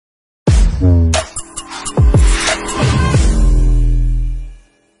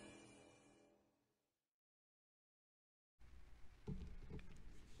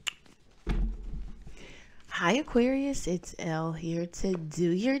Hi Aquarius, it's Elle here to do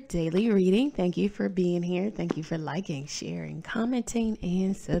your daily reading. Thank you for being here. Thank you for liking, sharing, commenting,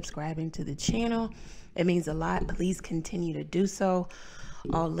 and subscribing to the channel. It means a lot. Please continue to do so.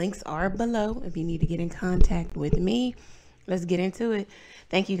 All links are below if you need to get in contact with me. Let's get into it.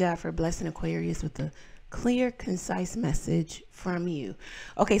 Thank you, God, for blessing Aquarius with a clear, concise message from you.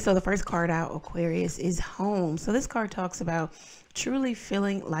 Okay, so the first card out, Aquarius, is home. So this card talks about truly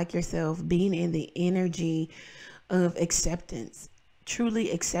feeling like yourself, being in the energy of acceptance,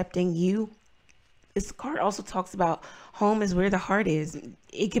 truly accepting you. This card also talks about home is where the heart is.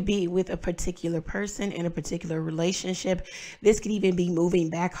 It could be with a particular person in a particular relationship. This could even be moving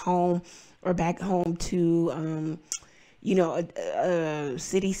back home or back home to, a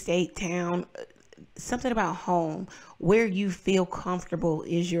city, state, town. Something about home, where you feel comfortable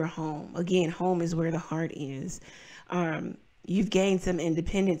is your home. Again, home is where the heart is. You've gained some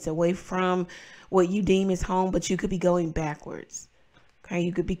independence away from what you deem as home, but you could be going backwards. Okay,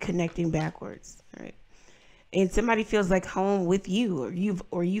 you could be connecting backwards, right? And somebody feels like home with you,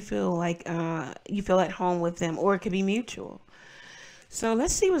 or you feel like you feel at home with them, or it could be mutual. So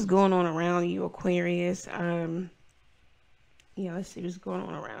let's see what's going on around you, Aquarius. Let's see what's going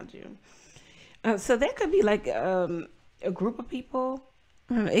on around you. So that could be like a group of people.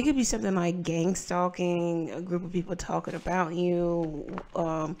 It could be something like gang stalking, a group of people talking about you,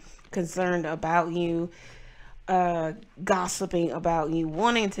 concerned about you, gossiping about you,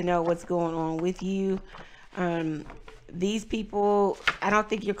 wanting to know what's going on with you. These people, I don't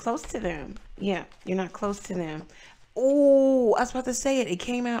think you're close to them. Yeah, you're not close to them. Oh, I was about to say it. It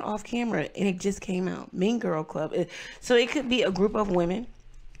came out off camera and it just came out. Mean Girl Club. So it could be a group of women.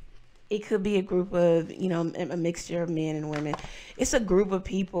 It could be a group of, a mixture of men and women. It's a group of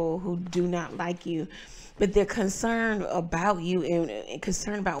people who do not like you, but they're concerned about you and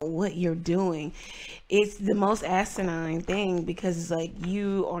concerned about what you're doing. It's the most asinine thing because it's like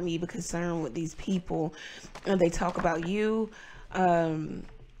you aren't even concerned with these people. And they talk about you,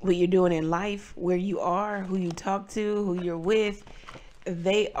 what you're doing in life, where you are, who you talk to, who you're with.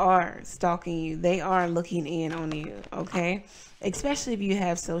 They are stalking you. They are looking in on you, okay? Especially if you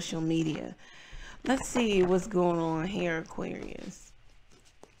have social media. Let's see what's going on here, Aquarius.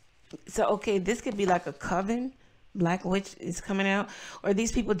 So, okay, this could be like a coven. Black witch is coming out. Or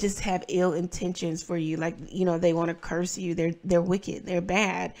these people just have ill intentions for you. Like, they want to curse you. They're wicked. They're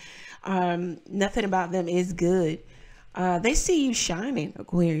bad. Nothing about them is good. They see you shining,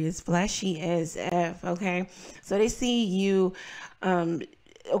 Aquarius, flashy as F, okay? So they see you,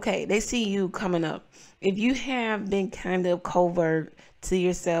 they see you coming up. If you have been kind of covert to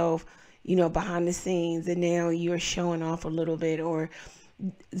yourself, behind the scenes, and now you're showing off a little bit, or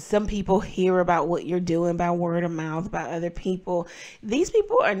some people hear about what you're doing by word of mouth, by other people. These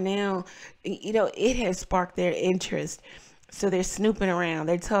people are now, it has sparked their interest. So they're snooping around.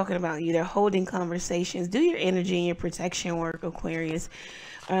 They're talking about you. They're holding conversations. Do your energy and your protection work, Aquarius.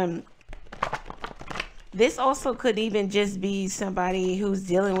 This also could even just be somebody who's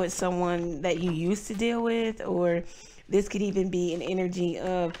dealing with someone that you used to deal with, or this could even be an energy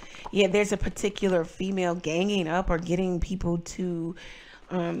of, there's a particular female ganging up or getting people to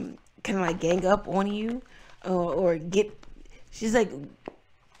kind of like gang up on you, she's like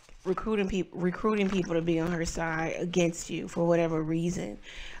recruiting people to be on her side against you for whatever reason.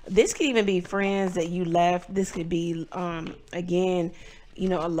 This could even be friends that you left. This could be again,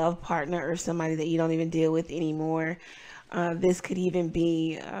 a love partner or somebody that you don't even deal with anymore. This could even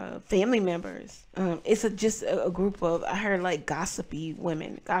be family members. It's just a group of, I heard like gossipy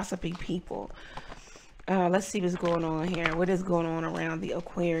women, gossipy people. Let's see what's going on here. What is going on around the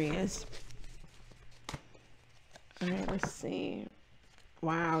Aquarius? All right, let's see.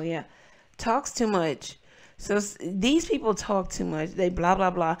 Wow, yeah. Talks too much. So these people talk too much. They blah,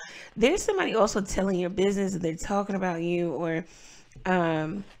 blah, blah. There's somebody also telling your business that they're talking about you, or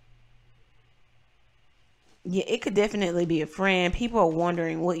it could definitely be a friend. People are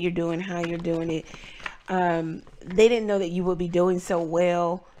wondering what you're doing, how you're doing it. They didn't know that you would be doing so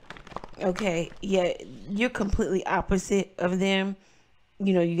well. Okay, yeah, you're completely opposite of them.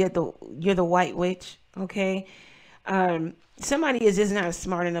 You're the white witch, okay? Somebody is just not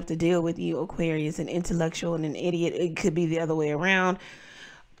smart enough to deal with you, Aquarius, an intellectual and an idiot. It could be the other way around.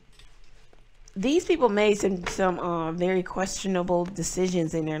 These people made some very questionable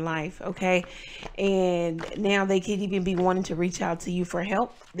decisions in their life, okay? And now they could even be wanting to reach out to you for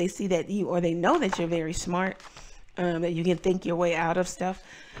help. They see that they know that you're very smart, that you can think your way out of stuff.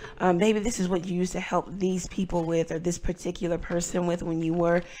 Maybe this is what you used to help these people with, or this particular person with, when you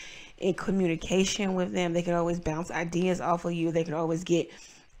were in communication with them. They could always bounce ideas off of you. They could always get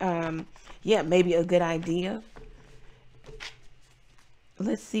Yeah, maybe a good idea.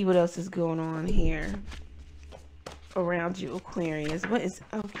 Let's see what else is going on here around you, Aquarius. What is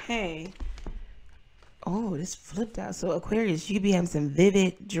okay? Oh, this flipped out. So Aquarius, you could be having some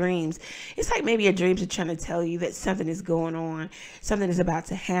vivid dreams. It's like maybe your dreams are trying to tell you that something is going on, something is about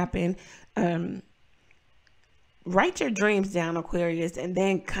to happen. Write your dreams down, Aquarius, and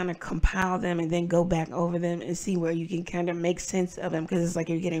then kind of compile them and then go back over them and see where you can kind of make sense of them, because it's like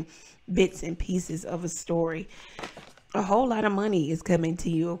you're getting bits and pieces of a story. A whole lot of money is coming to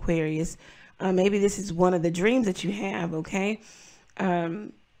you, Aquarius. Maybe this is one of the dreams that you have, okay?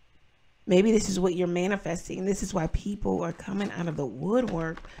 Maybe this is what you're manifesting. This is why people are coming out of the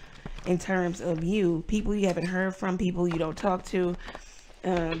woodwork in terms of you. People you haven't heard from, people you don't talk to.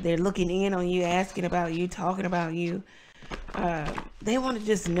 They're looking in on you, asking about you, talking about you. They want to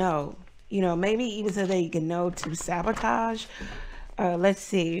just know, you know, maybe even so they can know to sabotage. Let's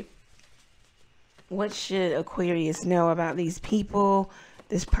see. What should Aquarius know about these people,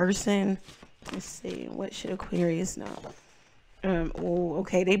 this person? Let's see. What should Aquarius know? Oh,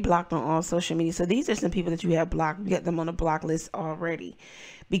 okay, they blocked on all social media. So these are some people that you have blocked. You get them on a block list already,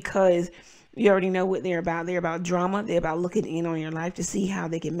 because you already know what they're about. They're about drama. They're about looking in on your life to see how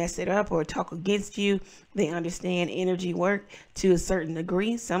they can mess it up or talk against you. They understand energy work to a certain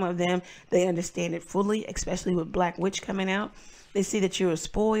degree. Some of them, they understand it fully, especially with Black Witch coming out. They see that you're a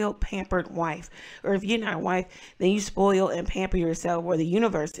spoiled, pampered wife. Or if you're not a wife, then you spoil and pamper yourself, or the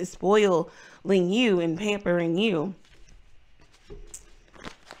universe is spoiling you and pampering you.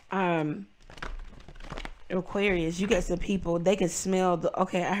 Aquarius, you get some people, they can smell the,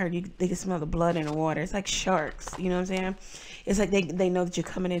 okay, I heard you, they can smell the blood in the water. It's like sharks, you know what I'm saying? It's like they know that you're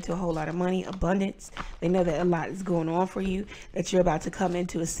coming into a whole lot of money, abundance. They know that a lot is going on for you, that you're about to come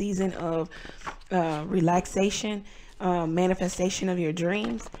into a season of relaxation, manifestation of your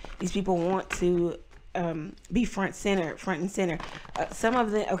dreams. These people want to be front and center. Some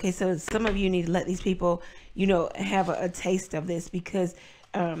of them, okay, so some of you need to let these people, you know, have a taste of this, because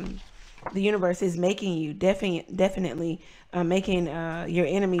the universe is making you definitely making your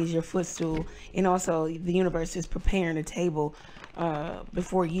enemies your footstool, and also the universe is preparing a table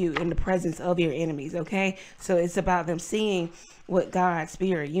before you in the presence of your enemies. Okay, so it's about them seeing what God,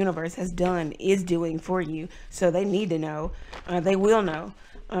 Spirit, universe has done, is doing for you. So they need to know. They will know,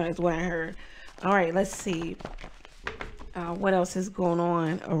 is what I heard. All right, let's see. What else is going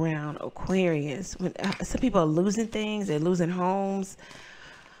on around Aquarius? Some people are losing things. They're losing homes.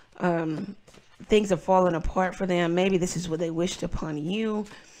 Things are falling apart for them. Maybe this is what they wished upon you.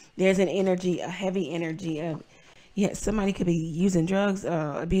 There's an energy, a heavy energy of, yeah, somebody could be using drugs,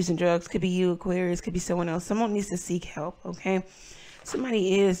 abusing drugs. Could be you, Aquarius. Could be someone else. Someone needs to seek help. Okay,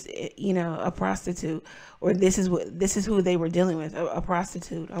 somebody is, you know, a prostitute, or this is who they were dealing with, a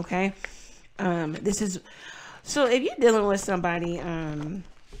prostitute. Okay, this is, so if you're dealing with somebody,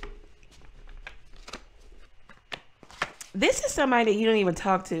 this is somebody that you don't even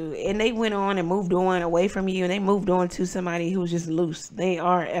talk to, and they went on and moved on away from you, and they moved on to somebody who's just loose. They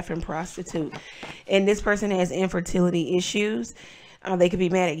are effing prostitute, and this person has infertility issues. They could be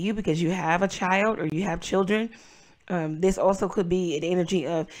mad at you because you have a child or you have children. This also could be an energy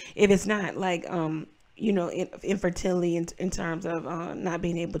of, if it's not like, you know, infertility in terms of not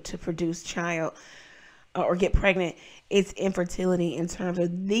being able to produce child or get pregnant, it's infertility in terms of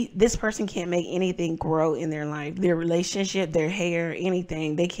this person can't make anything grow in their life, their relationship, their hair,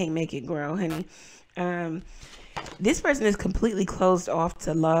 anything. They can't make it grow, honey. This person is completely closed off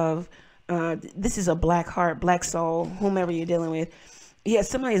to love. This is a black heart, black soul, whomever you're dealing with. Yeah,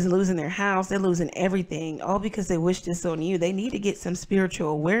 somebody is losing their house. They're losing everything, all because they wish this on you. They need to get some spiritual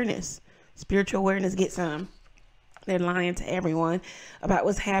awareness. Spiritual awareness, get some. They're lying to everyone about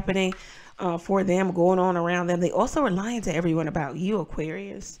what's happening for them, going on around them. They also are lying to everyone about you,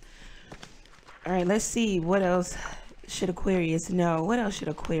 Aquarius. All right, let's see. What else should Aquarius know? What else should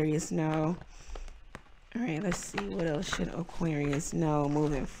Aquarius know? All right, let's see. What else should Aquarius know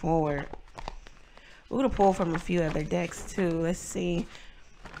moving forward? We're going to pull from a few other decks, too. Let's see.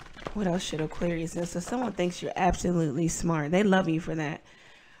 What else should Aquarius know? So someone thinks you're absolutely smart. They love you for that.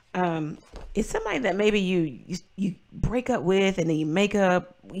 It's somebody that maybe you break up with, and then you make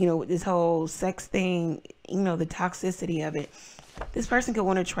up, you know, with this whole sex thing, you know, the toxicity of it. This person could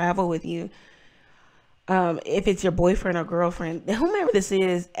want to travel with you. If it's your boyfriend or girlfriend, whomever this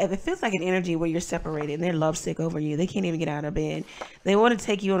is, if it feels like an energy where you're separated and they're lovesick over you, they can't even get out of bed. They want to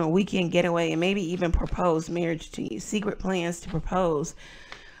take you on a weekend getaway and maybe even propose marriage to you. Secret plans to propose.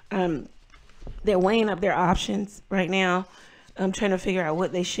 They're weighing up their options right now. I'm trying to figure out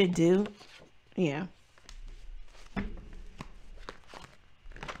what they should do. Yeah.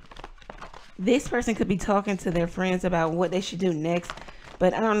 This person could be talking to their friends about what they should do next,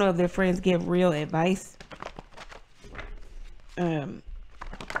 but I don't know if their friends give real advice.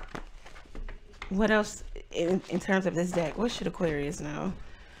 What else in terms of this deck? What should Aquarius know?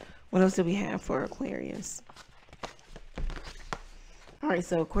 What else do we have for Aquarius? All right,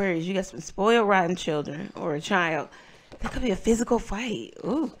 so Aquarius, you got some spoiled, rotten children or a child. That could be a physical fight.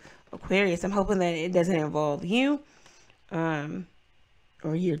 Ooh, Aquarius, I'm hoping that it doesn't involve you,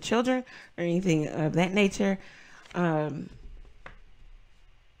 or your children, or anything of that nature.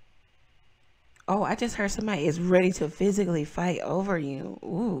 Oh, I just heard somebody is ready to physically fight over you.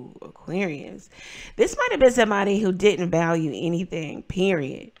 Ooh, Aquarius. This might have been somebody who didn't value anything,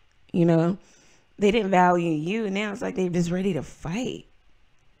 period. You know, they didn't value you, and now it's like they're just ready to fight.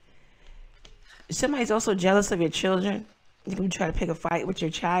 Somebody's also jealous of your children. You can try to pick a fight with your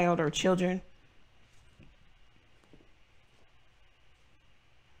child or children.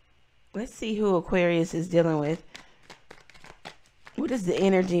 Let's see who Aquarius is dealing with. What is the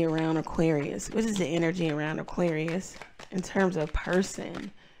energy around Aquarius? What is the energy around Aquarius in terms of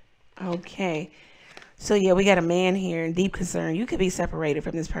person? Okay. So, yeah, we got a man here in deep concern. You could be separated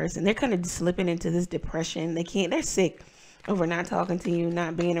from this person. They're kind of slipping into this depression. They're sick over not talking to you,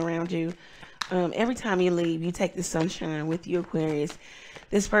 not being around you. Every time you leave, you take the sunshine with you, Aquarius.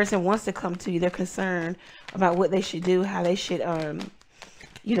 This person wants to come to you. They're concerned about what they should do, how they should,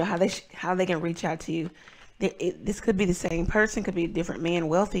 you know, how they can reach out to you. This could be the same person, could be a different man,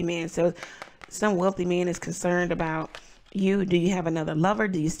 wealthy man. So some wealthy man is concerned about you. Do you have another lover?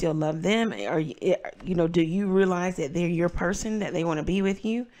 Do you still love them? Or, you know, do you realize that they're your person, that they want to be with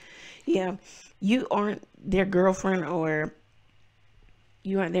you? Yeah, you aren't their girlfriend, or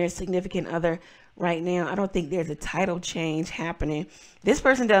you aren't their significant other right now. I don't think there's a title change happening. This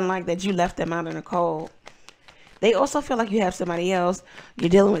person doesn't like that you left them out in the cold. They also feel like you have somebody else. You're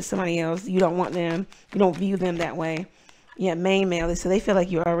dealing with somebody else. You don't want them. You don't view them that way. Yeah, main male. So they feel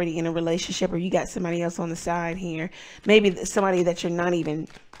like you're already in a relationship, or you got somebody else on the side here. Maybe somebody that you're not even,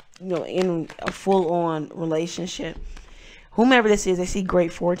 you know, in a full-on relationship. Whomever this is, they see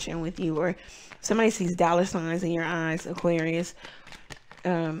great fortune with you, or somebody sees dollar signs in your eyes, Aquarius.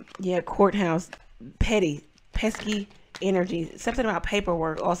 Yeah, courthouse, pesky energy. Something about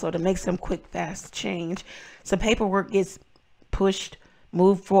paperwork also, to make some quick, fast change. Some paperwork gets pushed,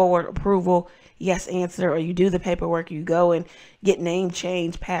 move forward, approval, yes answer, or you do the paperwork, you go and get name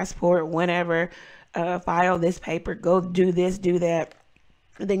change, passport, whatever, file this paper, go do this, do that,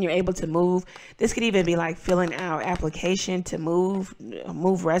 and then you're able to move. This could even be like filling out application to move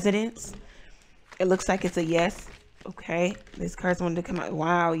residence. It looks like it's a yes. Okay, this card's wanted to come out.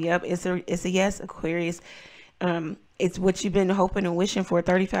 Wow, yep, it's a yes, Aquarius. It's what you've been hoping and wishing for.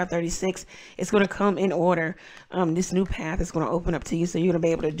 35, 36. It's going to come in order. This new path is going to open up to you, so you're going to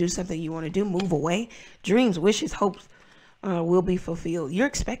be able to do something you want to do, move away. Dreams, wishes, hopes will be fulfilled. You're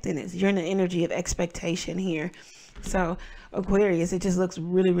expecting this. You're in the energy of expectation here. So, Aquarius, it just looks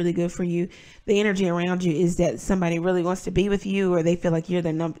really, really good for you. The energy around you is that somebody really wants to be with you, or they feel like you're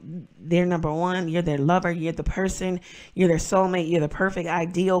their number one. You're their lover. You're the person. You're their soulmate. You're the perfect,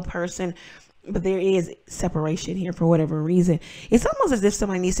 ideal person. But there is separation here for whatever reason. It's almost as if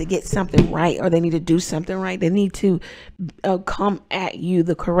somebody needs to get something right, or they need to do something right. They need to come at you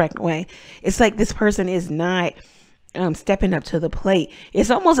the correct way. It's like this person is not stepping up to the plate. It's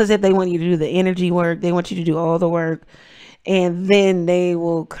almost as if they want you to do the energy work. They want you to do all the work, and then they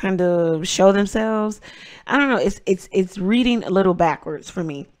will kind of show themselves. I don't know. It's reading a little backwards for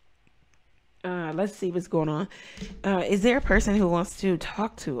me. Let's see what's going on. Is there a person who wants to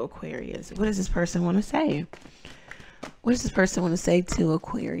talk to Aquarius? What does this person want to say? What does this person want to say to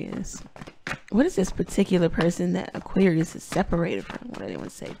Aquarius? What is this particular person that Aquarius is separated from? What do they want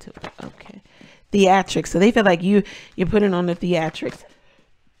to say to it? Okay. Theatrics. So they feel like you're putting on the theatrics.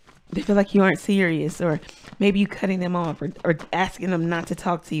 They feel like you aren't serious, or maybe you cutting them off, or asking them not to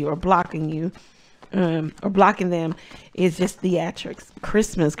talk to you, or blocking you. Or blocking them is just theatrics.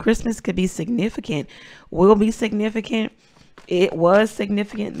 Christmas could be significant, will be significant. It was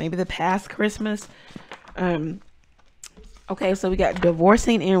significant, maybe the past Christmas. Okay, so we got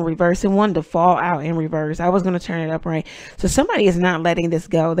divorcing in reverse, and one to fall out in reverse. I was going to turn it up right. So somebody is not letting this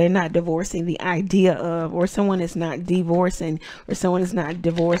go. They're not divorcing the idea of, or someone is not divorcing, or someone is not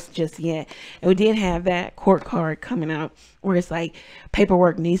divorced just yet. And we did have that court card coming out, where it's like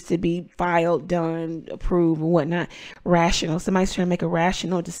paperwork needs to be filed, done, approved, and whatnot. Rational. Somebody's trying to make a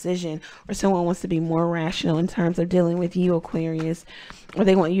rational decision, or someone wants to be more rational in terms of dealing with you, Aquarius, or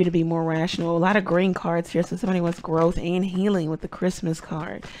they want you to be more rational. A lot of green cards here, so somebody wants growth and healing with the Christmas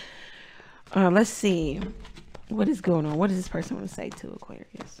card. Let's see. What is going on? What does this person want to say to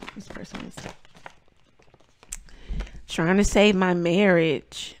Aquarius? This person is trying to save my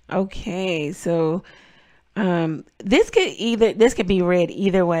marriage. Okay, so this could be read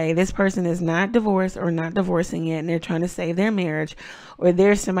either way. This person is not divorced or not divorcing yet, and they're trying to save their marriage, or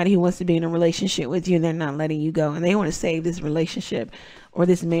there's somebody who wants to be in a relationship with you and they're not letting you go, and they want to save this relationship or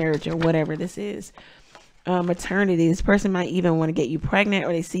this marriage or whatever this is. Maternity. This person might even want to get you pregnant,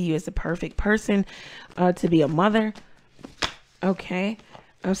 or they see you as the perfect person to be a mother. Okay.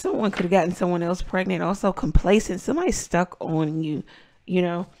 Someone could have gotten someone else pregnant. Also complacent. Somebody's stuck on you. You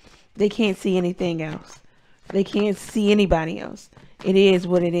know, they can't see anything else. They can't see anybody else. It is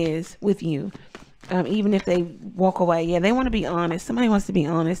what it is with you. Even if they walk away. Yeah, they want to be honest. Somebody wants to be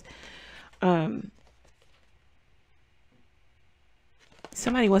honest.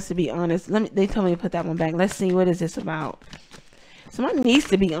 Somebody wants to be honest. They told me to put that one back. Let's see, what is this about? Someone needs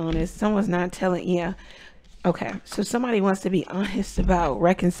to be honest. Someone's not telling. Yeah. Okay. So somebody wants to be honest about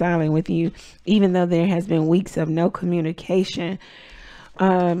reconciling with you, even though there has been weeks of no communication.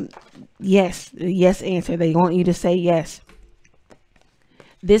 Yes answer. They want you to say yes.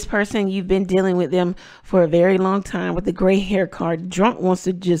 This person, you've been dealing with them for a very long time. With the gray hair card, drunk wants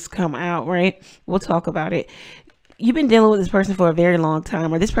to just come out, right? We'll talk about it. You've been dealing with this person for a very long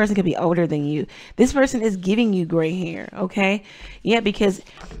time, or this person could be older than you. This person is giving you gray hair, okay? Yeah, because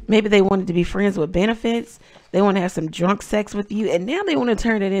maybe they wanted to be friends with benefits. They want to have some drunk sex with you, and now they want to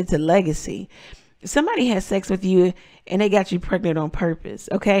turn it into legacy. Somebody has sex with you, and they got you pregnant on purpose,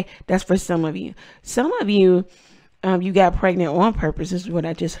 okay? That's for some of you. Some of you, you got pregnant on purpose. This is what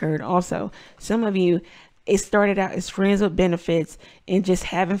I just heard also. Some of you, it started out as friends with benefits and just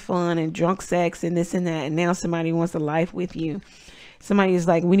having fun and drunk sex and this and that. And now somebody wants a life with you. Somebody is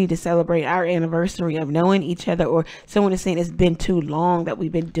like, we need to celebrate our anniversary of knowing each other. Or someone is saying it's been too long that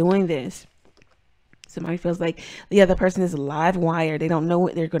we've been doing this. Somebody feels like the other person is a live wire. They don't know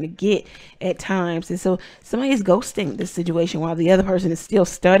what they're going to get at times. And so somebody is ghosting this situation while the other person is still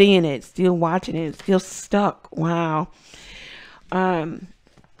studying it, still watching it, still stuck. Wow.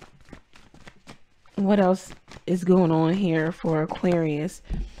 What else is going on here for Aquarius?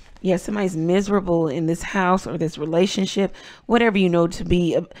 Yeah, somebody's miserable in this house or this relationship. Whatever you know to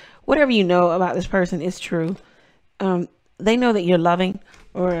be, whatever you know about this person is true. They know that you're loving,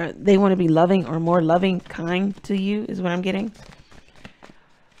 or they want to be loving or more loving, kind to you is what I'm getting.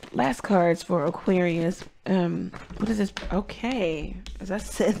 Last cards for Aquarius. What is this? Okay, as I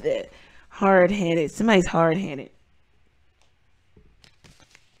said that, hard-headed. Somebody's hard-headed.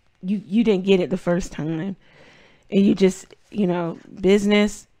 You didn't get it the first time, and you just, you know,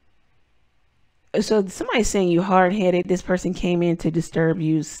 business. So somebody's saying you hard-headed. This person came in to disturb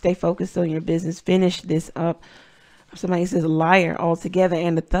you. Stay focused on your business. Finish this up. Somebody says a liar altogether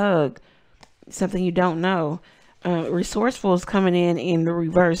and a thug. Something you don't know. Resourceful is coming in the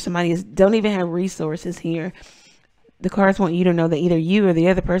reverse. Somebody don't even have resources here. The cards want you to know that either you or the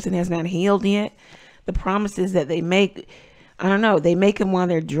other person has not healed yet. The promises that they make, I don't know, they make them while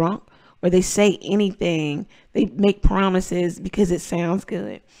they're drunk, or they say anything. They make promises because it sounds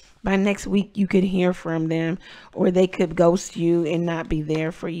good. By next week, you could hear from them, or they could ghost you and not be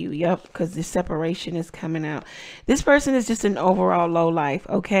there for you. Yep, because the separation is coming out. This person is just an overall low life,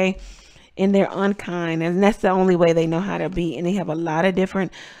 okay? And they're unkind, and that's the only way they know how to be. And they have a lot of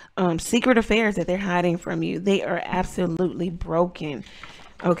different secret affairs that they're hiding from you. They are absolutely broken,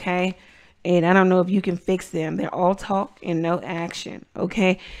 okay? And I don't know if you can fix them. They're all talk and no action,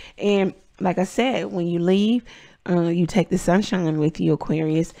 okay? And like I said, when you leave, you take the sunshine with you,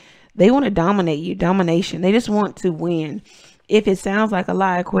 Aquarius. They want to dominate you. Domination. They just want to win. If it sounds like a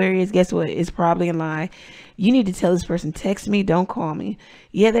lie, Aquarius, guess what? It's probably a lie. You need to tell this person, text me, don't call me.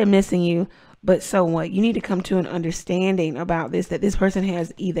 Yeah, they're missing you, but so what? You need to come to an understanding about this, that this person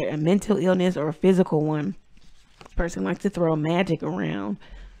has either a mental illness or a physical one. This person likes to throw magic around,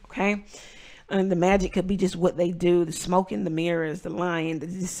 okay? And the magic could be just what they do, the smoke in the mirrors, the lying, the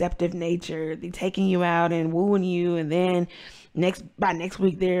deceptive nature, the taking you out and wooing you, and then by next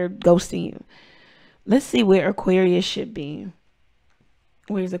week they're ghosting you. Let's see where Aquarius should be.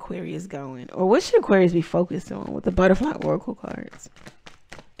 Where's Aquarius going? Or what should Aquarius be focused on with the butterfly oracle cards?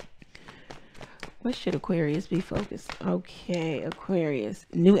 What should Aquarius be focused? Okay, Aquarius,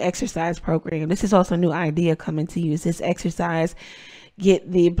 new exercise program. This is also a new idea coming to you. Is this exercise?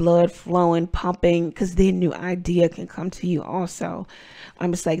 Get the blood flowing, pumping, because the new idea can come to you also.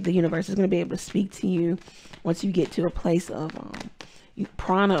 It's like the universe is going to be able to speak to you once you get to a place of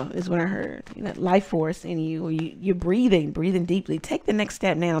prana is what I heard. That life force in you, or you're breathing deeply. Take the next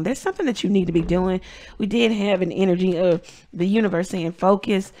step now. There's something that you need to be doing. We did have an energy of the universe saying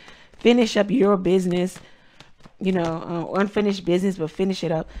focus, finish up your business, you know, unfinished business, but finish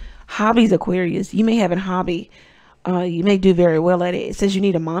it up. Hobbies, Aquarius. You may have a hobby. You may do very well at it. It says you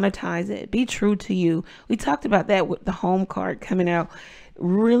need to monetize it. Be true to you. We talked about that with the home card coming out.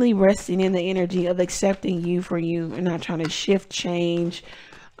 Really resting in the energy of accepting you for you and not trying to shift, change,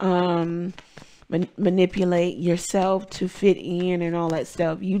 manipulate yourself to fit in and all that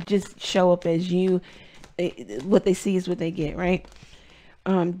stuff. You just show up as you. What they see is what they get, right?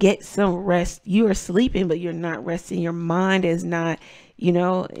 Get some rest. You are sleeping, but you're not resting. Your mind is not, you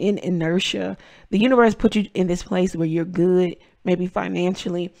know, in inertia. The universe put you in this place where you're good, maybe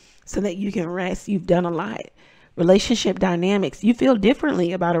financially, so that you can rest. You've done a lot. Relationship dynamics. You feel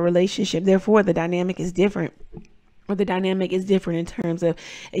differently about a relationship. Therefore, the dynamic is different. Or the dynamic is different in terms of,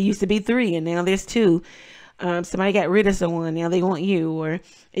 it used to be 3 and now there's 2. Somebody got rid of someone, now they want you. Or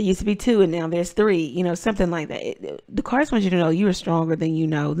it used to be 2 and now there's 3, you know, something like that. The cards want you to know you are stronger than you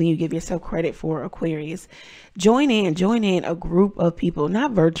know, than you give yourself credit for, Aquarius. Join in a group of people,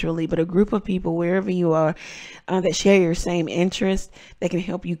 not virtually, but a group of people wherever you are, that share your same interests, that can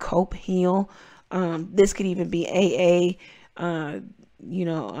help you cope, heal. This could even be AA, you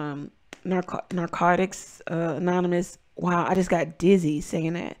know, Narcotics Anonymous. Wow, I just got dizzy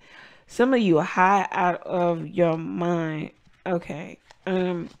saying that. Some of you are high out of your mind. Okay,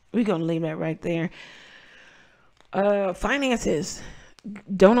 we're gonna leave that right there. Finances.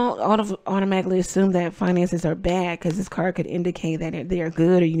 Don't automatically assume that finances are bad, because this card could indicate that they are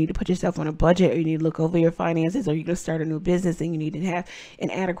good, or you need to put yourself on a budget, or you need to look over your finances, or you're going to start a new business and you need to have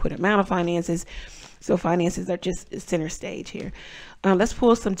an adequate amount of finances. So finances are just center stage here. Let's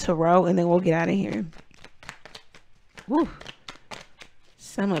pull some tarot and then we'll get out of here. Woo.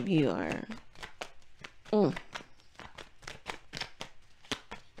 Some of you are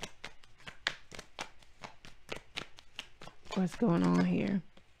what's going on here?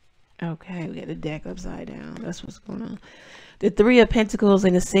 Okay, we got the deck upside down. That's what's going on. The 3 of Pentacles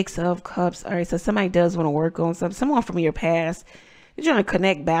and the 6 of Cups. All right, so somebody does want to work on something. Someone from your past. You're trying to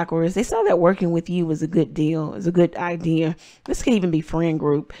connect backwards. They saw that working with you was a good deal. It's a good idea. This could even be friend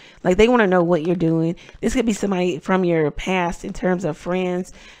group. Like, they want to know what you're doing. This could be somebody from your past in terms of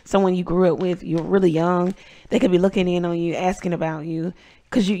friends. Someone you grew up with. You're really young. They could be looking in on you, asking about you,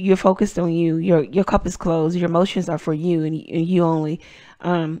 because you're focused on you. Your cup is closed. Your emotions are for you and you only.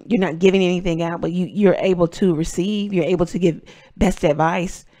 You're not giving anything out, but you're able to receive. You're able to give best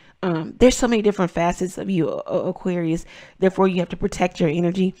advice. There's so many different facets of you, Aquarius. Therefore, you have to protect your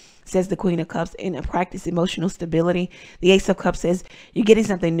energy, says the Queen of Cups, and practice emotional stability. The Ace of Cups says you're getting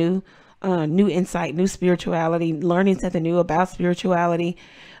something new, new insight, new spirituality, learning something new about spirituality.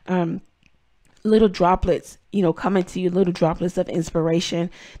 Little droplets, you know, coming to you, little droplets of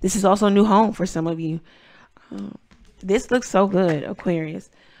inspiration. This is also a new home for some of you. This looks so good, Aquarius.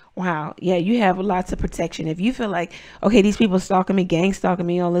 Wow. Yeah, you have lots of protection. If you feel like, okay, these people stalking me, gang stalking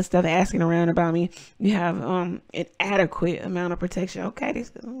me, all this stuff, asking around about me, you have an adequate amount of protection. Okay.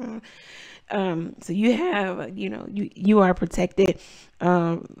 So you have, you know, you are protected.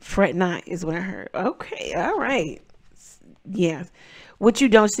 Fret not is what I heard. Okay. All right. Yeah. What you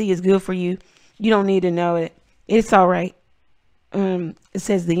don't see is good for you. You don't need to know it. It's all right. It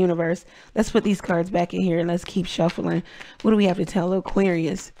says the universe. Let's put these cards back in here and let's keep shuffling. What do we have to tell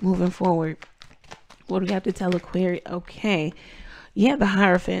Aquarius moving forward? What do we have to tell Aquarius? Okay. Yeah, the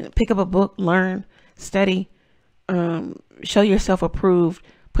Hierophant. Pick up a book, learn, study, show yourself approved,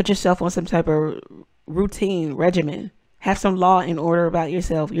 put yourself on some type of routine, regimen. Have some law and order about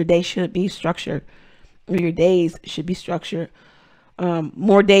yourself. Your day should be structured. Or your days should be structured.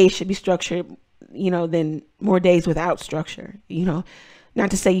 More days should be structured, you know, than more days without structure. You know,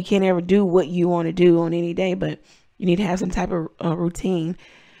 not to say you can't ever do what you want to do on any day, but you need to have some type of routine.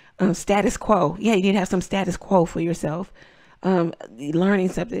 Status quo. Yeah, you need to have some status quo for yourself. Learning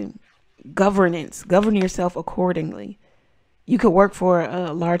something. Governance. Govern yourself accordingly. You could work for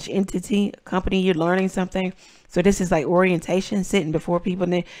a large entity, a company. You're learning something. So this is like orientation, sitting before people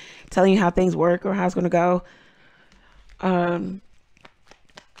and they're telling you how things work or how it's going to go.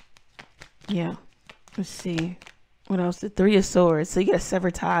 Yeah. Let's see. What else? The 3 of Swords. So you got to sever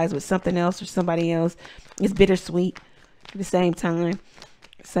ties with something else or somebody else. It's bittersweet at the same time.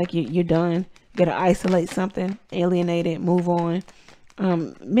 It's like you're done. You got to isolate something, alienate it, move on.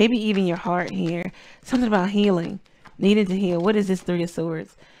 Maybe even your heart here. Something about healing. Needed to heal. What is this 3 of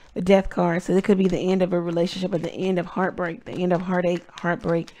Swords? The Death card. So it could be the end of a relationship or the end of heartbreak, the end of heartache,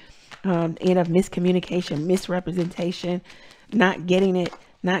 heartbreak, end of miscommunication, misrepresentation, not getting it,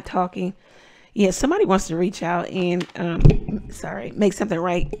 not talking. Yeah, somebody wants to reach out and, make something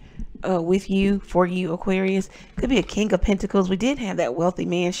right with you, for you, Aquarius. Could be a King of Pentacles. We did have that wealthy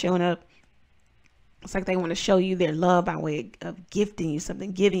man showing up. It's like they want to show you their love by way of gifting you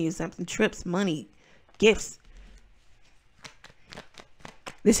something, giving you something, trips, money, gifts.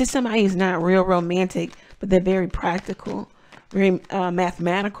 This is somebody who's not real romantic, but they're very practical, very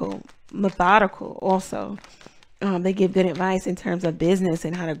mathematical, methodical also. They give good advice in terms of business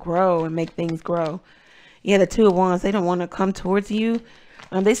and how to grow and make things grow. Yeah, the Two of Wands, they don't want to come towards you.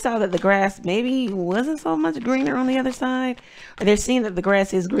 They saw that the grass maybe wasn't so much greener on the other side. Or they're seeing that the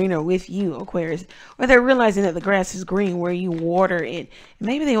grass is greener with you, Aquarius. Or they're realizing that the grass is green where you water it.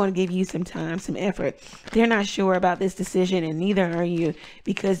 Maybe they want to give you some time, some effort. They're not sure about this decision, and neither are you.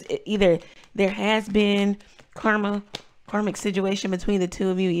 Because either there has been karmic situation between the two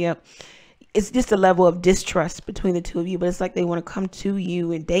of you. Yep. It's just a level of distrust between the two of you. But it's like they want to come to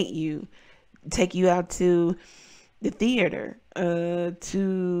you and date you. Take you out to the theater,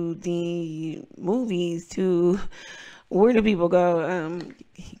 to the movies, to where do people go?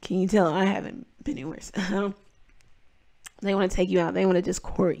 Can you tell I haven't been anywhere? They want to take you out. They want to just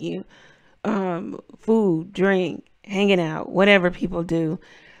court you. Food, drink, hanging out, whatever people do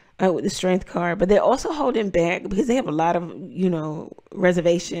with the Strength card. But they're also holding back because they have a lot of,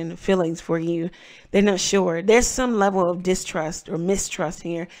 reservation feelings for you. They're not sure. There's some level of distrust or mistrust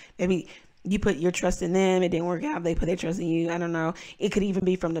here. Maybe you put your trust in them, it didn't work out, they put their trust in you. I don't know. It could even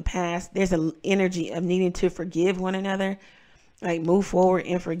be from the past. There's an energy of needing to forgive one another, like move forward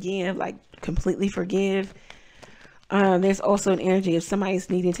and forgive, like completely forgive. There's also an energy of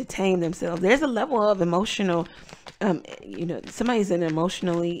somebody's needing to tame themselves. There's a level of emotional, somebody's an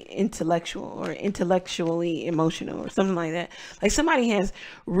emotionally intellectual or intellectually emotional or something like that. Like somebody has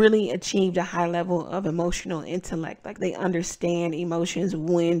really achieved a high level of emotional intellect. Like they understand emotions,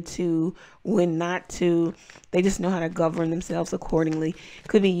 when to, when not to. They just know how to govern themselves accordingly.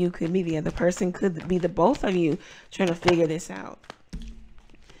 Could be you, could be the other person, could be the both of you trying to figure this out.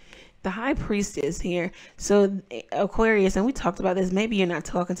 The High Priestess here. So Aquarius, and we talked about this, maybe you're not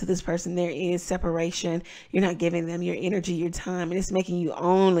talking to this person. There is separation. You're not giving them your energy, your time, and it's making you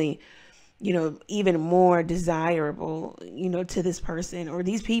only, even more desirable, to this person or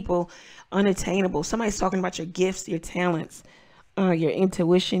these people, unattainable. Somebody's talking about your gifts, your talents, your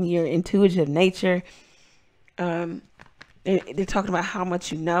intuition, your intuitive nature. They're talking about how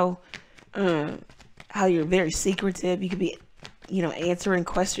much you know, how you're very secretive. You could be answering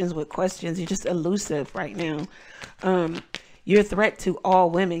questions with questions. You're just elusive right now. You're a threat to all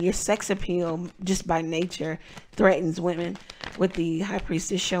women. Your sex appeal, just by nature, threatens women with the High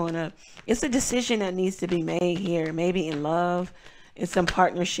Priestess showing up. It's a decision that needs to be made here, maybe in love, in some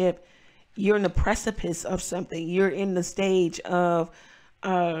partnership. You're in the precipice of something. You're in the stage of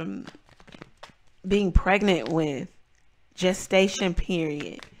being pregnant with, gestation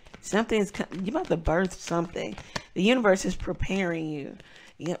period. You're about to birth something. The universe is preparing you.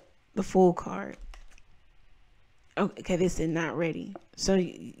 Yep, the Fool card. Okay, this is not ready. So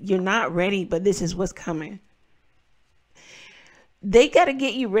you're not ready, but this is what's coming. They got to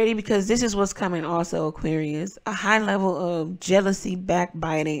get you ready because this is what's coming also, Aquarius. A high level of jealousy,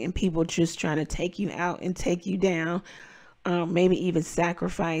 backbiting, and people just trying to take you out and take you down. Maybe even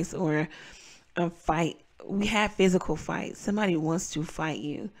sacrifice or fight. We have physical fights. Somebody wants to fight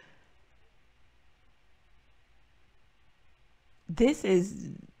you. This is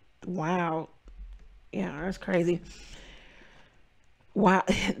wow. Yeah, that's crazy. Wow,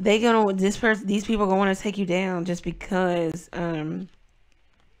 these people gonna want to take you down just because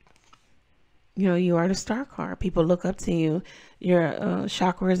you are the Star card. People look up to you. Your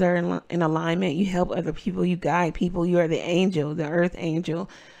chakras are in alignment. You help other people. You guide people. You are the angel, the earth angel.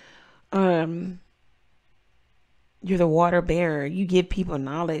 You're the water bearer. You give people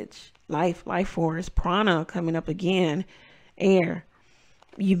knowledge, life force, prana coming up again. Air,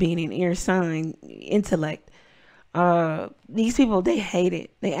 you being an air sign, intellect. These people, they hate it.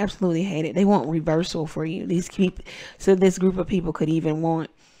 They absolutely hate it. They want reversal for you. So this group of people could even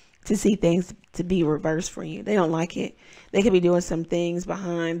want to see things to be reversed for you. They don't like it. They could be doing some things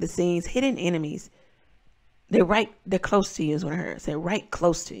behind the scenes, hidden enemies. They're close to you is what I heard. Say right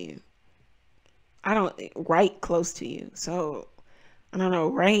close to you. Right close to you. So I don't know,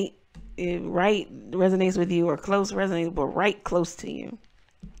 right resonates with you or close resonates, but right close to you.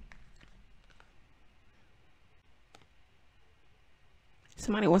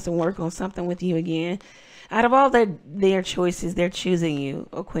 Somebody wants to work on something with you again. Out of all their choices, they're choosing you,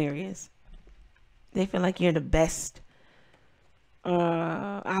 Aquarius. They feel like you're the best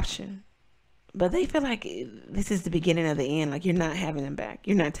option. But they feel like this is the beginning of the end. Like you're not having them back.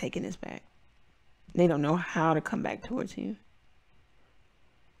 You're not taking this back. They don't know how to come back towards you.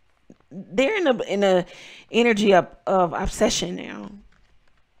 They're in a energy of obsession now.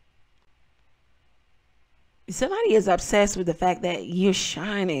 somebody is obsessed with the fact that you're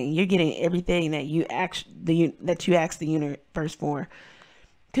shining. You're getting everything that you asked the universe for.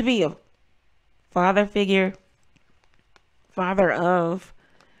 Could be a father figure, father of.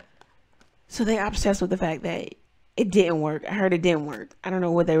 So they're obsessed with the fact that it didn't work. I heard it didn't work. I don't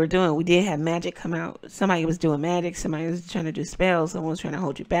know what they were doing. We did have magic come out. Somebody was doing magic. Somebody was trying to do spells. Someone was trying to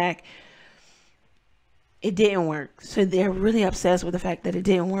hold you back. It didn't work. So they're really obsessed with the fact that it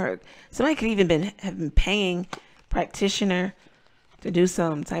didn't work. Somebody could even have been paying practitioner to do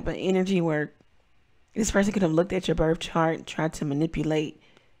some type of energy work. This person could have looked at your birth chart and tried to manipulate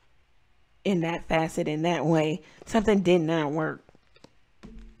in that facet, in that way. Something did not work.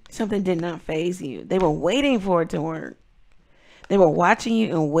 Something did not phase you. They were waiting for it to work. They were watching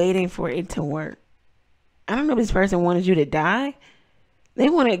you and waiting for it to work. I don't know if this person wanted you to die. They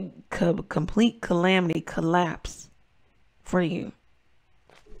wanted complete calamity, collapse for you.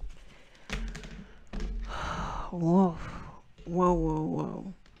 Whoa. Whoa, whoa,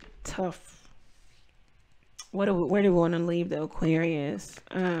 whoa. Tough. Where do we want to leave the Aquarius?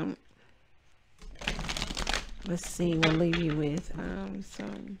 Let's see. We'll leave you with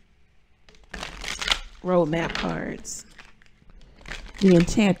some roadmap cards. The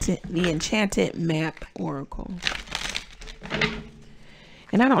enchanted map oracle.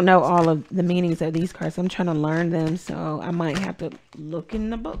 And I don't know all of the meanings of these cards. I'm trying to learn them, so I might have to look in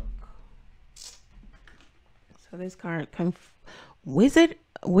the book. So this card comes Wizard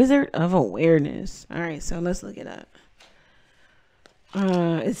of Awareness. All right, so let's look it up.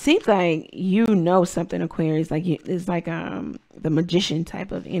 It seems like you know something, Aquarius. Like it's like the magician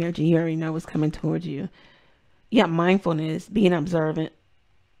type of energy. You already know what's coming towards you. You got mindfulness, being observant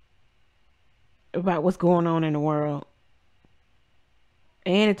about what's going on in the world.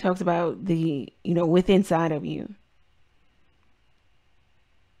 And it talks about the, within inside of you.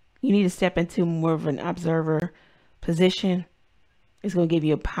 You need to step into more of an observer position. It's going to give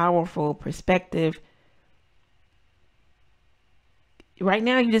you a powerful perspective. Right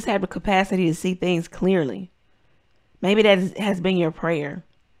now, you just have the capacity to see things clearly. Maybe that has been your prayer.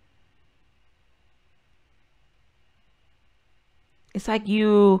 It's like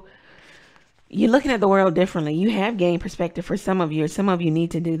you're looking at the world differently. You have gained perspective for some of you. Some of you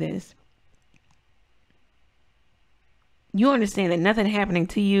need to do this. You understand that nothing happening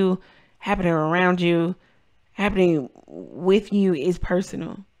to you, happening around you, happening with you is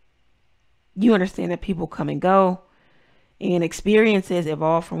personal. You understand that people come and go and experiences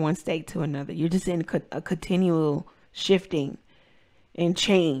evolve from one state to another. You're just in a continual shifting and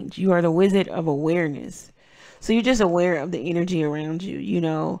change. You are the Wizard of Awareness. So you're just aware of the energy around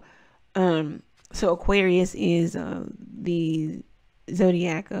you, So Aquarius is the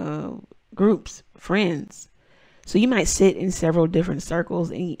zodiac groups, friends. So you might sit in several different circles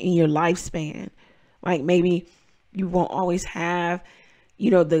in your lifespan. Like maybe you won't always have,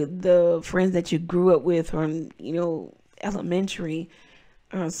 the friends that you grew up with from, elementary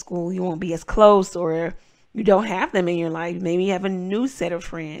school. You won't be as close, or you don't have them in your life. Maybe you have a new set of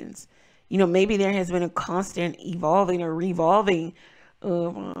friends. Maybe there has been a constant evolving or revolving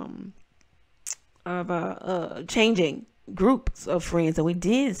of changing groups of friends that we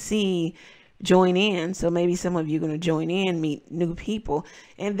did see join in. So maybe some of you are going to join in, meet new people.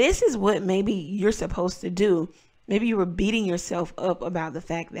 And this is what maybe you're supposed to do. Maybe you were beating yourself up about the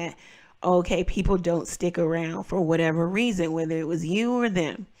fact that, okay, people don't stick around for whatever reason, whether it was you or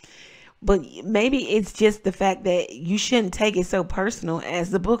them. But maybe it's just the fact that you shouldn't take it so personal,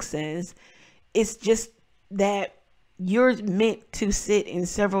 as the book says. It's just that you're meant to sit in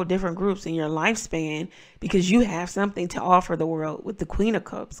several different groups in your lifespan because you have something to offer the world, with the Queen of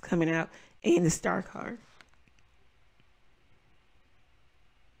Cups coming out and the Star card.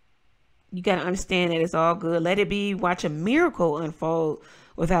 You got to understand that it's all good. Let it be. Watch a miracle unfold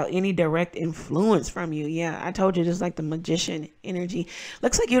without any direct influence from you. Yeah, I told you, just like the magician energy.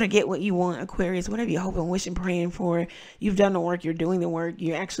 Looks like you're going to get what you want, Aquarius. Whatever you're hoping, wishing, praying for. You've done the work. You're doing the work.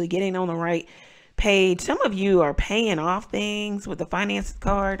 You're actually getting on the right page. Some of you are paying off things with the finance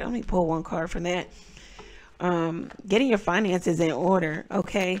card. Let me pull one card for that. Getting your finances in order.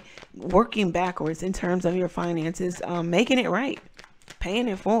 Okay. Working backwards in terms of your finances. Making it right. Paying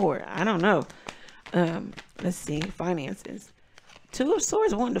it forward. I don't know. Let's see. Finances. Two of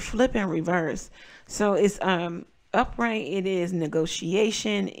Swords wanting to flip and reverse. So it's upright. It is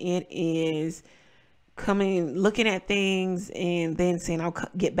negotiation. It is looking at things and then saying I'll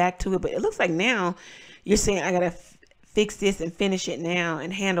get back to it. But it looks like now you're saying I gotta fix this and finish it now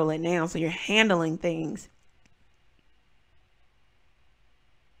and handle it now. So you're handling things.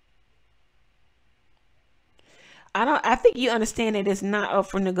 I think you understand that it's not up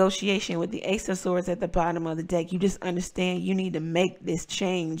for negotiation with the Ace of Swords at the bottom of the deck. You just understand you need to make this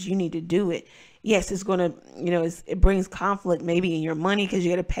change. You need to do it. Yes, it's going to, it brings conflict maybe in your money because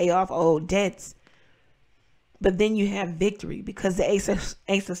you got to pay off old debts. But then you have victory because the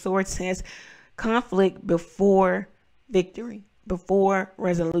Ace of Swords says conflict before victory, before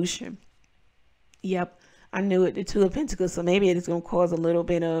resolution. Yep, I knew it. The Two of Pentacles. So maybe it's going to cause a little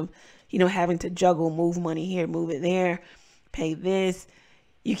bit of, having to juggle, move money here, move it there, pay this.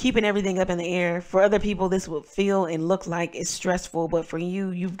 You're keeping everything up in the air. For other people, this would feel and look like it's stressful. But for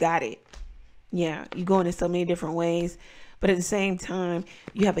you, you've got it. Yeah, you're going in so many different ways. But at the same time,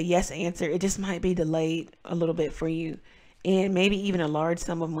 you have a yes answer. It just might be delayed a little bit for you. And maybe even a large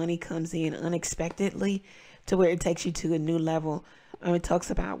sum of money comes in unexpectedly to where it takes you to a new level. It talks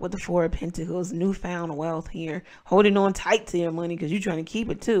about with the Four of Pentacles, newfound wealth here. Holding on tight to your money because you're trying to keep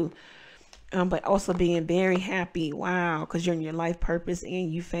it too. But also being very happy. Wow, because you're in your life purpose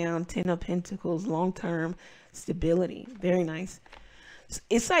and you found 10 of Pentacles, long-term stability. Very nice.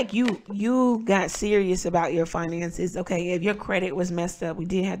 It's like you got serious about your finances. Okay, if your credit was messed up, we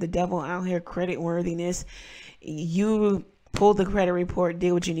did have the devil out here, credit worthiness. You pulled the credit report,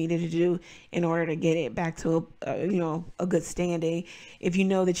 did what you needed to do in order to get it back to a good standing. If you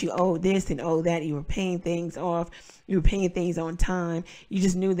know that you owe this and owe that, you were paying things off, you were paying things on time. You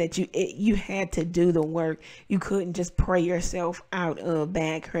just knew that you had to do the work. You couldn't just pray yourself out of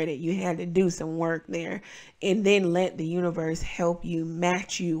bad credit. You had to do some work there and then let the universe help you,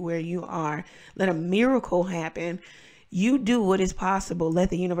 match you where you are. Let a miracle happen. You do what is possible. Let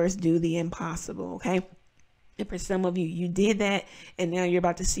the universe do the impossible. Okay. And for some of you, you did that, and now you're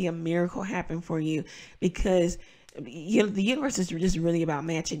about to see a miracle happen for you because the universe is just really about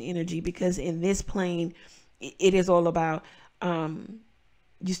matching energy. Because in this plane, it is all about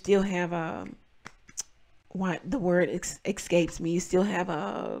you still have what the word escapes me. You still have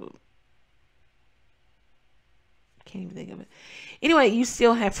can't even think of it. Anyway, you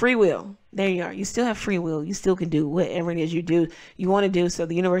still have free will. There you are. You still have free will. You still can do whatever it is you want to do. So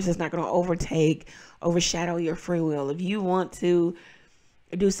the universe is not going to overshadow your free will. If you want to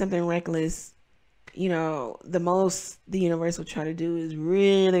do something reckless, the most the universe will try to do is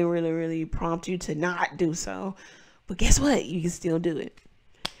really, really, really prompt you to not do so. But guess what? You can still do it.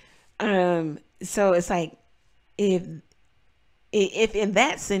 So it's like if in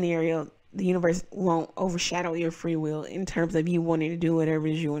that scenario, the universe won't overshadow your free will in terms of you wanting to do whatever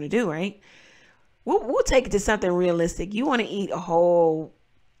it is you want to do, right? We'll take it to something realistic. You want to eat a whole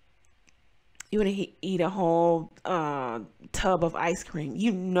tub of ice cream.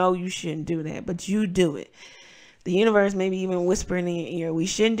 You shouldn't do that, but you do it. The universe maybe even whispering in your ear, we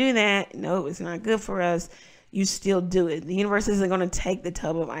shouldn't do that. No, it's not good for us. You still do it. The universe isn't going to take the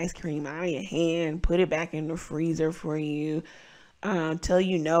tub of ice cream out of your hand, put it back in the freezer for you, tell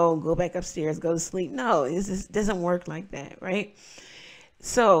you no, go back upstairs, go to sleep. No, it just doesn't work like that, right?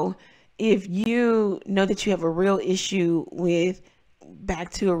 So if you know that you have a real issue with,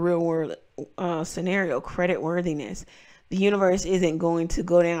 back to a real world scenario, credit worthiness, the universe isn't going to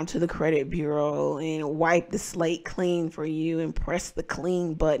go down to the credit bureau and wipe the slate clean for you and press the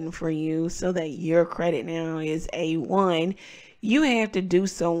clean button for you so that your credit now is A1. You have to do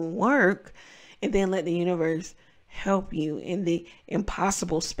some work and then let the universe help you in the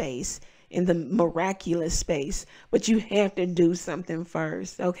impossible space, in the miraculous space. But you have to do something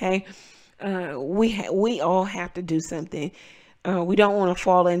first, okay? We all have to do something. We don't want to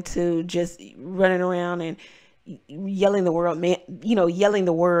fall into just running around and yelling the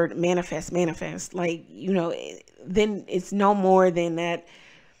word manifest. Like, then it's no more than that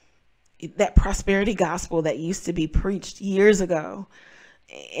prosperity gospel that used to be preached years ago.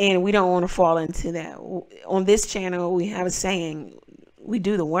 And we don't want to fall into that. On this channel, we have a saying, we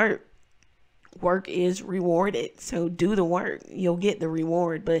do the work. Work is rewarded. So do the work. You'll get the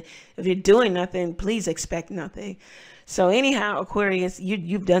reward. But if you're doing nothing, please expect nothing. So anyhow, Aquarius,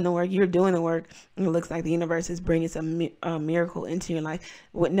 you've done the work. You're doing the work. And it looks like the universe is bringing some miracle into your life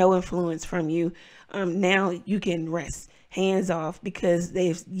with no influence from you. Now you can rest, hands off, because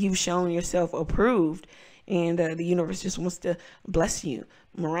you've shown yourself approved. And the universe just wants to bless you.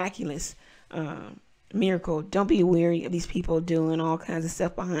 Miraculous miracle. Don't be weary of these people doing all kinds of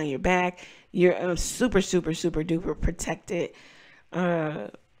stuff behind your back. You're super, super, super duper protected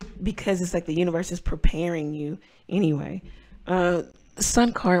because it's like the universe is preparing you anyway.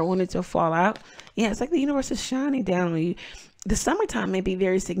 Sun card wanted to fall out. Yeah, it's like the universe is shining down on you. The summertime may be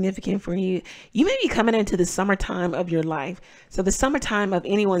very significant for you. You may be coming into the summertime of your life. So the summertime of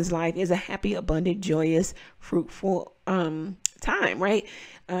anyone's life is a happy, abundant, joyous, fruitful time, right?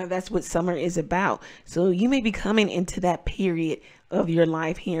 That's what summer is about. So you may be coming into that period of your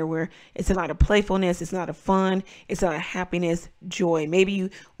life here where it's a lot of playfulness, it's a lot of fun, it's a lot of happiness, joy. Maybe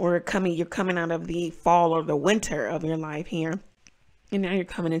you're coming out of the fall or the winter of your life here, and now you're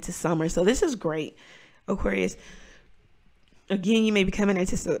coming into summer. So this is great, Aquarius. Again, you may be coming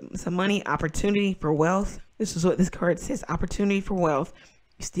into some money, opportunity for wealth. This is what this card says, opportunity for wealth.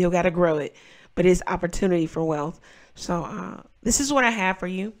 You still got to grow it, but it's opportunity for wealth. So this is what I have for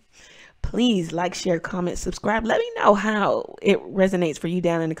you. Please like, share, comment, subscribe. Let me know how it resonates for you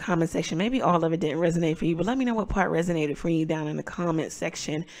down in the comment section. Maybe all of it didn't resonate for you, but let me know what part resonated for you down in the comment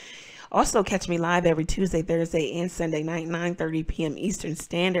section. Also, catch me live every Tuesday, Thursday, and Sunday night, 9:30 p.m. Eastern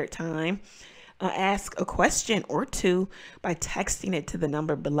Standard Time. Ask a question or two by texting it to the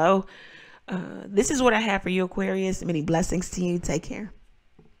number below. This is what I have for you, Aquarius. Many blessings to you. Take care.